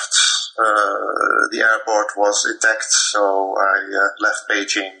then left. The airport was intact, so I left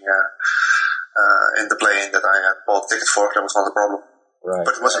Beijing in the plane that I had bought ticket for. That was not a problem. Right.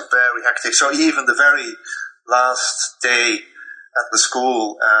 But it was very hectic. So even the very last day at the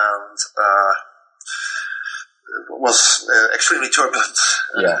school and was extremely turbulent.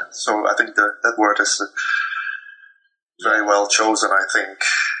 Yeah. So I think that word is very well chosen, I think.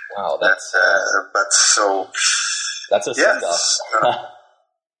 Wow, that's that's a send-off.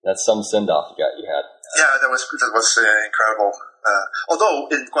 That's some send-off you had. Yeah, that was incredible. Although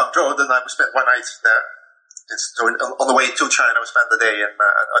in Guangzhou, then I spent one night there. So on the way to China, we spent the day a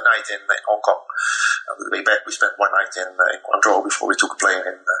night in Hong Kong. On the way back, we spent one night in Guangzhou before we took a plane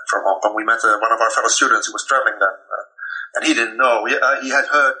from Hong Kong. We met one of our fellow students who was traveling then, and he didn't know. He had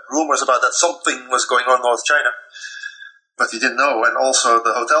heard rumors about that something was going on in North China, but he didn't know. And also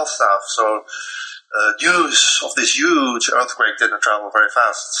the hotel staff. So news of this huge earthquake didn't travel very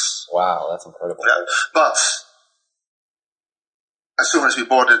fast. Wow, that's incredible. Yeah, but as soon as we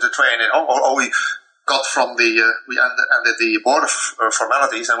boarded the train in Hong Kong, we got from we ended the border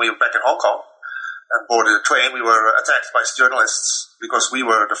formalities, and we were back in Hong Kong and boarded the train. We were attacked by journalists because we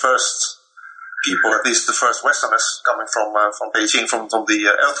were the first people, at least the first Westerners, coming from Beijing, from the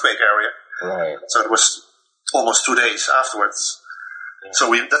earthquake area. Right. So it was almost 2 days afterwards. Yeah.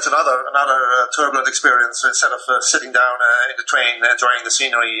 So that's another turbulent experience. So instead of sitting down in the train enjoying the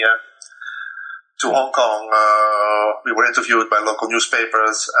scenery to Hong Kong, we were interviewed by local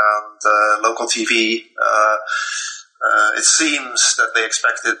newspapers and local TV. It seems that they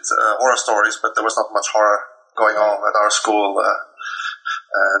expected horror stories, but there was not much horror going on at our school.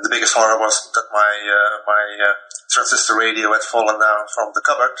 The biggest horror was that my transistor radio had fallen down from the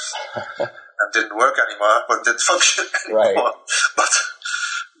cupboard and didn't work anymore, but didn't function anymore. Right. But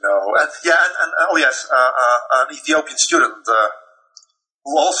no, and oh yes, an Ethiopian student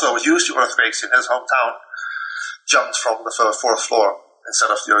who also was used to earthquakes in his hometown jumped from the fourth floor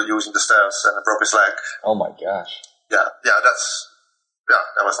instead of using the stairs and broke his leg. Oh my gosh! Yeah, that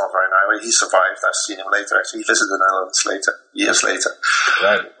was not very nice. He survived. I've seen him later. Actually, he visited the Netherlands years later.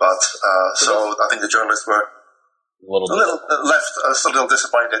 Right. But so I think the journalists were left a little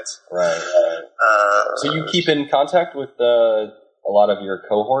disappointed. Right. So you keep in contact with a lot of your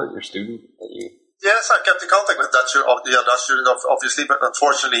cohort, your student that you. Yes, I kept in contact with the Dutch student, obviously, but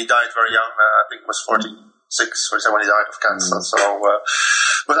unfortunately he died very young. I think it was 46 or so when he died of cancer. So,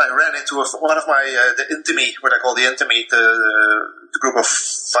 but I ran into one of my the Intimi, what I call the Intimi, the group of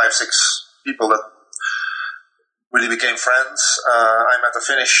 5-6 people that really became friends. I met a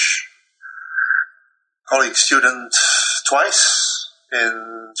Finnish colleague student twice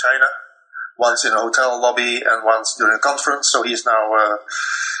in China, once in a hotel lobby and once during a conference. So he's now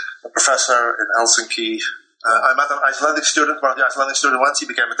a professor in Helsinki. I met an Icelandic student, one of the Icelandic students once. He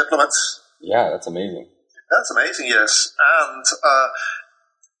became a diplomat. Yeah, that's amazing. That's amazing, yes. And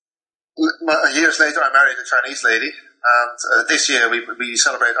years later, I married a Chinese lady. And this year, we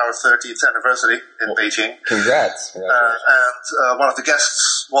celebrate our 30th anniversary in Beijing. Congrats. And one of the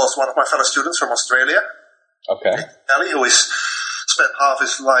guests was one of my fellow students from Australia. Okay. Kelly, who spent half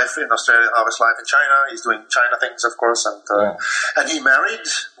his life in Australia, half his life in China. He's doing China things, of course, and he married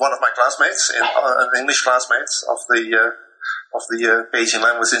one of my classmates, an English classmates of the Beijing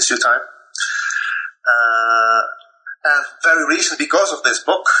Language Institute time. And very recently, because of this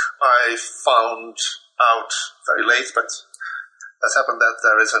book, I found out very late, but It happened that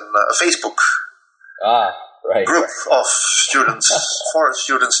there is a Facebook Right. group of students, foreign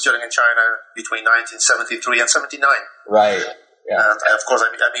students studying in China between 1973 and 79. Right. Yeah. And of course,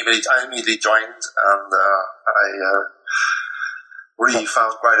 I immediately joined, and I really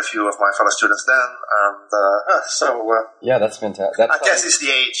found quite a few of my fellow students then. And yeah, that's fantastic. I guess it's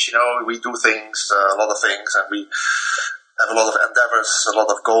the age, we do things, a lot of things, and we have a lot of endeavors, a lot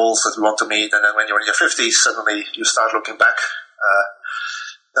of goals that we want to meet. And then when you're in your 50s, suddenly you start looking back.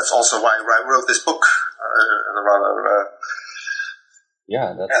 That's also why I wrote this book in a rather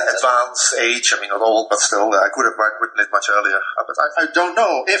advanced age. I mean, not old, but still, I could have written it much earlier. But I don't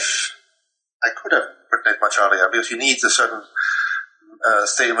know if I could have written it much earlier, because you need a certain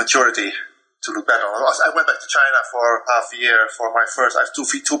state of maturity to look back on. I went back to China for half a year for my first. I have two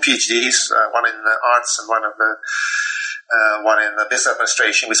PhDs, one in arts and one in business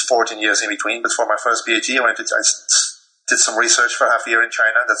administration, with 14 years in between. But for my first PhD, I did some research for half a year in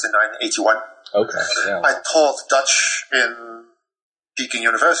China. That's in 1981. Okay. Yeah. I taught Dutch in Peking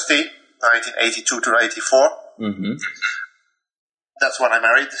University, 1982 to 84. Mm-hmm. That's when I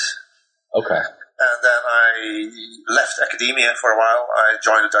married. Okay. And then I left academia for a while. I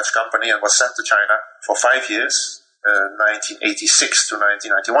joined a Dutch company and was sent to China for 5 years, 1986 to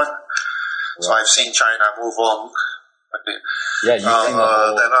 1991. Right. So I've seen China move on. Yeah, then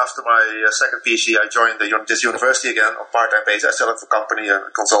after my second PhD, I joined this university again on part-time basis. I still have a company, a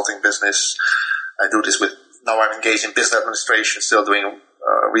consulting business. I do this now I'm engaged in business administration, still doing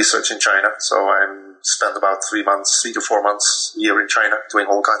research in China. So I spend about 3 to 4 months a year in China doing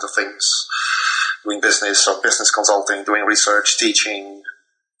all kinds of things, doing business or business consulting, doing research, teaching.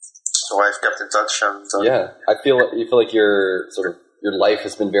 So I've kept in touch. And you feel like your life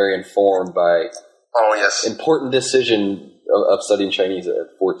has been very informed by important decision of studying Chinese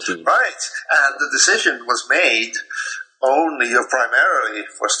at 14. Right, and the decision was made only or primarily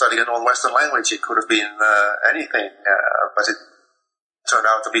for studying a non-Western language. It could have been anything, but it turned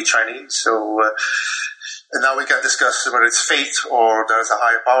out to be Chinese. So and now we can discuss whether it's fate or there's a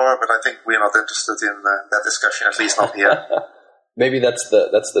higher power, but I think we're not interested in that discussion, at least not here. Maybe that's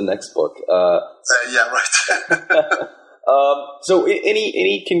the next book. Yeah, right. So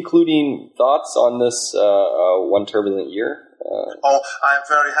any concluding thoughts on this One Turbulent Year? I'm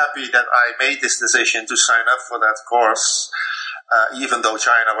very happy that I made this decision to sign up for that course, even though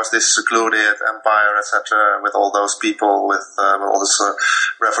China was this secluded empire, etc., with all those people, with all those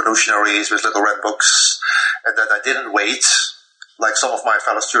revolutionaries with little red books, and that I didn't wait, like some of my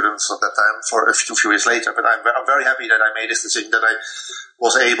fellow students at that time, for a few years later. But I'm very happy that I made this decision, that I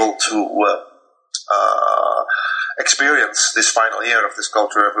was able to experience this final year of this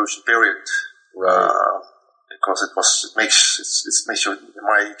Cultural Revolution period, because it makes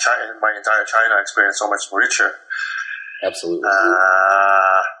my entire China experience so much richer. Absolutely.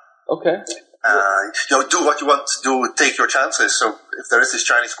 Okay. Do what you want to do. Take your chances. So if there is this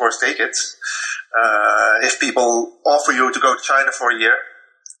Chinese course, take it. If people offer you to go to China for a year,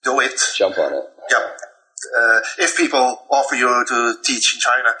 do it. Jump on it. Yeah. If people offer you to teach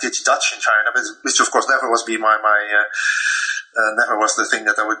Dutch in China, which of course never was never was the thing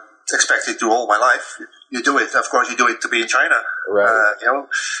that I would expect to do all my life. You do it. Of course, you do it to be in China. Right.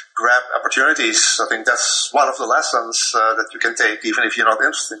 Grab opportunities. I think that's one of the lessons that you can take, even if you're not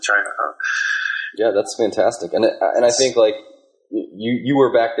interested in China. Yeah, that's fantastic. And I think like you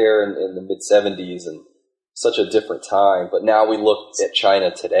were back there in the mid '70s and such a different time, but now we look at China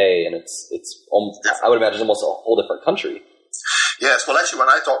today, and it's almost, I would imagine, almost a whole different country. Yes, well, actually, when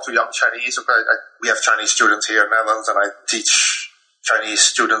I talk to young Chinese, we have Chinese students here in the Netherlands, and I teach Chinese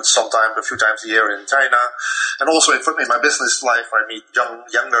students sometimes, a few times a year in China, and also in my business life, I meet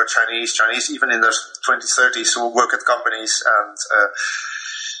younger Chinese, even in their 20s, 30s, who work at companies, and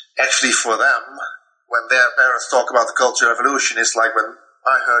actually for them, when their parents talk about the Cultural Revolution, it's like when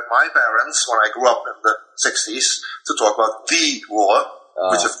I heard my parents, when I grew up in the 60s, to talk about the war,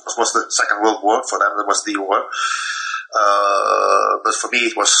 which of course was the Second World War. For them, it was the war. But for me,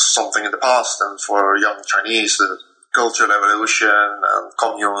 it was something in the past. And for young Chinese, the Cultural Revolution and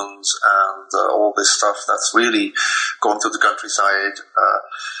communes and all this stuff that's really gone to the countryside,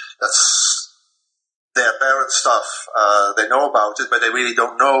 that's their parents' stuff. They know about it, but they really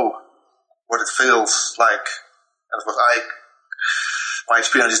don't know what it feels like. And of course, my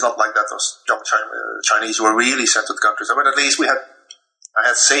experience is not like that. Those young Chinese who were really sent to the countryside, but at least I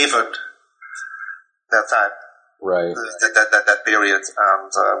had savored that time, right? That period,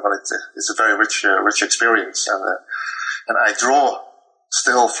 and it's a very rich experience, and I draw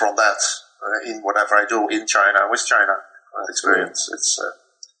still from that in whatever I do in China with China experience. It's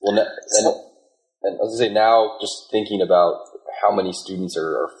and I was gonna say, now just thinking about how many students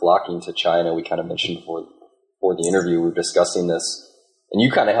are flocking to China. We kind of mentioned before the interview, we were discussing this. And you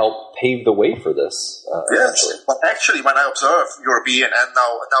kind of helped pave the way for this. Yes, but actually, when I observe European and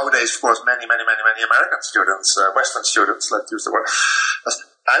nowadays, of course, many American students, Western students, let's use the word,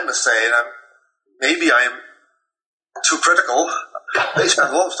 I must say, maybe I'm too critical. They spend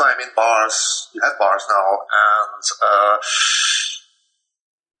a lot of time in bars. You have bars now, and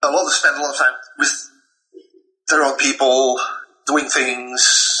spend a lot of time with their own people, doing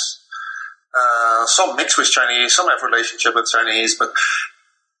things. Some mix with Chinese, some have relationship with Chinese, but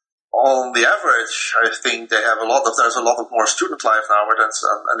on the average, I think there's a lot of more student life nowadays,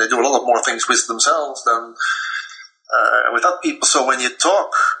 and they do a lot of more things with themselves than without people. So when you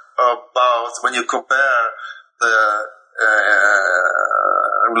compare the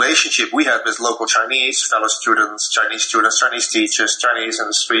relationship we had with local Chinese fellow students, Chinese teachers, Chinese in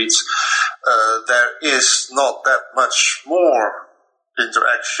the streets, there is not that much more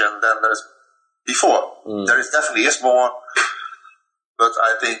interaction than there's before. There definitely is more, but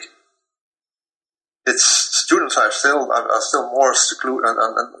I think students are still more secluded and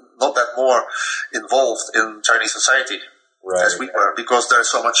not that more involved in Chinese society as we were, because there's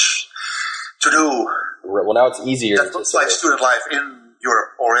so much to do. Right. Well, now it's easier. That's not like student life in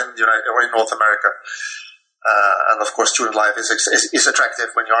Europe or in North America, and of course, student life is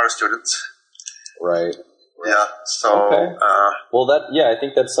attractive when you are a student. Right. Yeah. So. Okay. I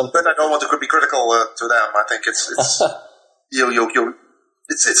think that's something. But I don't want to be critical to them. I think it's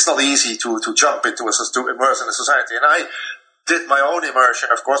it's not easy to jump into to immerse in a society. And I did my own immersion.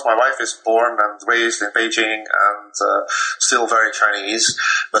 Of course, my wife is born and raised in Beijing and still very Chinese.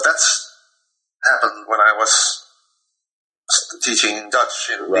 But that's happened when I was teaching Dutch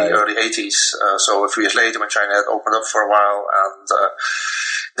in the early 80s. So a few years later, when China had opened up for a while, and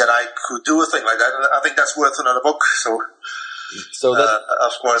that I could do a thing like that. And I think that's worth another book. So that,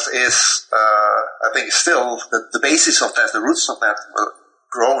 of course, is I think still the basis of that, the roots of that, were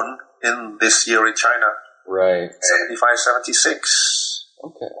grown in this year in China. Right. 75, 76.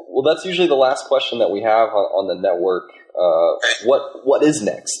 Okay. Well, that's usually the last question that we have on the network. What is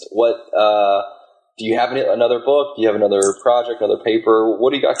next? Do you have another book? Do you have another project, another paper?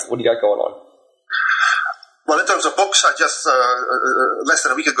 What do you got going on? Well, in terms of books, I just less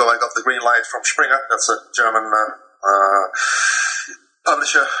than a week ago I got the green light from Springer. That's a German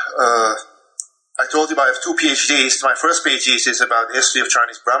publisher. I told you I have 2 PhDs. My first PhD is about the history of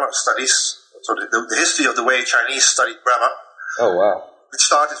Chinese grammar studies. So the history of the way Chinese studied grammar. Oh, wow. It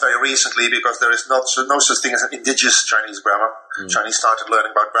started very recently because there is no such thing as an indigenous Chinese grammar. Chinese started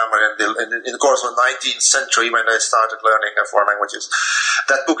learning about grammar in the course of the 19th century when they started learning foreign languages.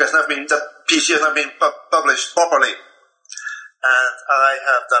 That PhD has never been published properly. And I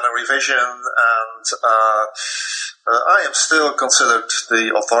have done a revision, and I am still considered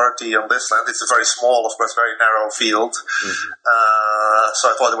the authority on this land. It's a very small, of course, very narrow field.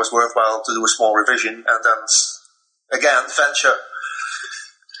 So I thought it was worthwhile to do a small revision, and then again venture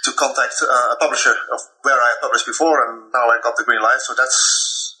to contact a publisher of where I had published before, and now I got the green light. So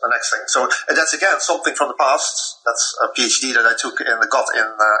that's the next thing. So that's again something from the past. That's a PhD that I got in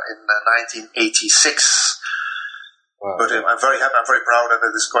 1986. Wow. But I'm very happy. I'm very proud that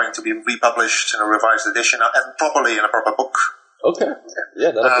it is going to be republished in a revised edition and properly in a proper book. Okay.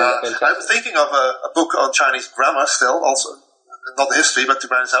 Yeah, that'll be fantastic. I'm thinking of a book on Chinese grammar still, also not the history, but the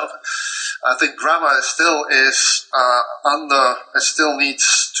grammar itself. I think grammar still needs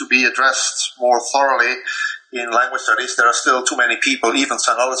to be addressed more thoroughly in language studies. There are still too many people, even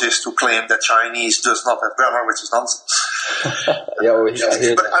sinologists, who claim that Chinese does not have grammar, which is nonsense.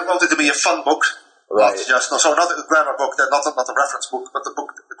 But I want it to be a fun book. Right. Not a grammar book, not a reference book, but the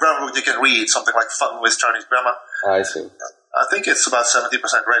grammar book you can read, something like Fun with Chinese Grammar. I see. I think it's about 70%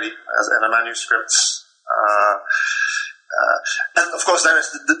 ready in a manuscript. And of course there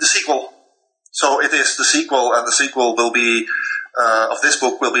is the sequel. So it is the sequel, and the sequel will be, of this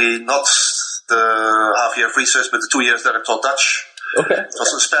book will be not the half-year of research, but the 2 years that I taught Dutch. Okay. It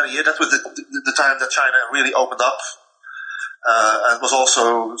was a spare year. That was the time that China really opened up. And it was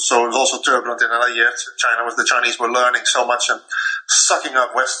also turbulent in another year. The Chinese were learning so much and sucking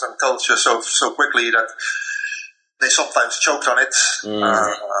up Western culture so quickly that they sometimes choked on it.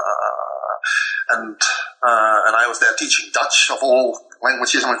 And I was there teaching Dutch of all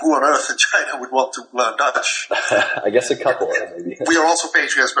languages. I mean, who on earth in China would want to learn Dutch? I guess a couple, maybe. We are also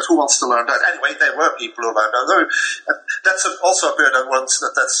patriots, but who wants to learn Dutch? Anyway, there were people who learned Dutch. That's also a period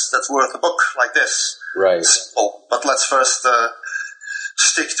that's worth a book like this. Right. Simple. But let's first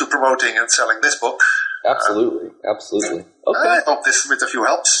stick to promoting and selling this book. Absolutely. Okay. I hope this with a few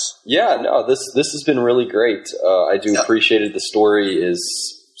helps. Yeah, no, this has been really great. I do appreciate it. The story is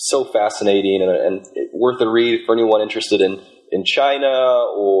so fascinating and worth a read for anyone interested in China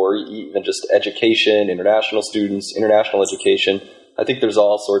or even just education, international students, international education. I think there's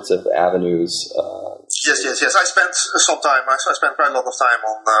all sorts of avenues. Yes. I spent quite a lot of time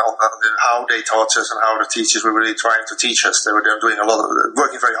on how they taught us and how the teachers were really trying to teach us. They were doing a lot of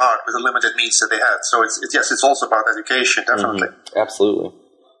working very hard with the limited means that they had. So it's also about education, definitely. Mm-hmm. Absolutely.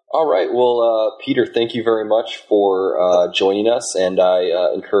 All right. Well, Peter, thank you very much for joining us, and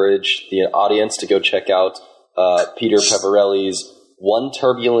I encourage the audience to go check out Peter Peverelli's One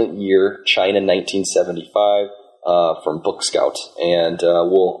Turbulent Year, China 1975, from Book Scout, and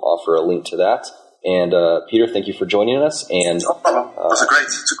we'll offer a link to that. And Peter, thank you for joining us. And no problem.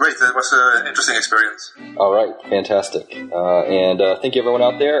 It was an interesting experience. All right, fantastic. And thank you everyone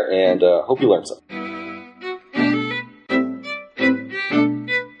out there, and hope you learned something.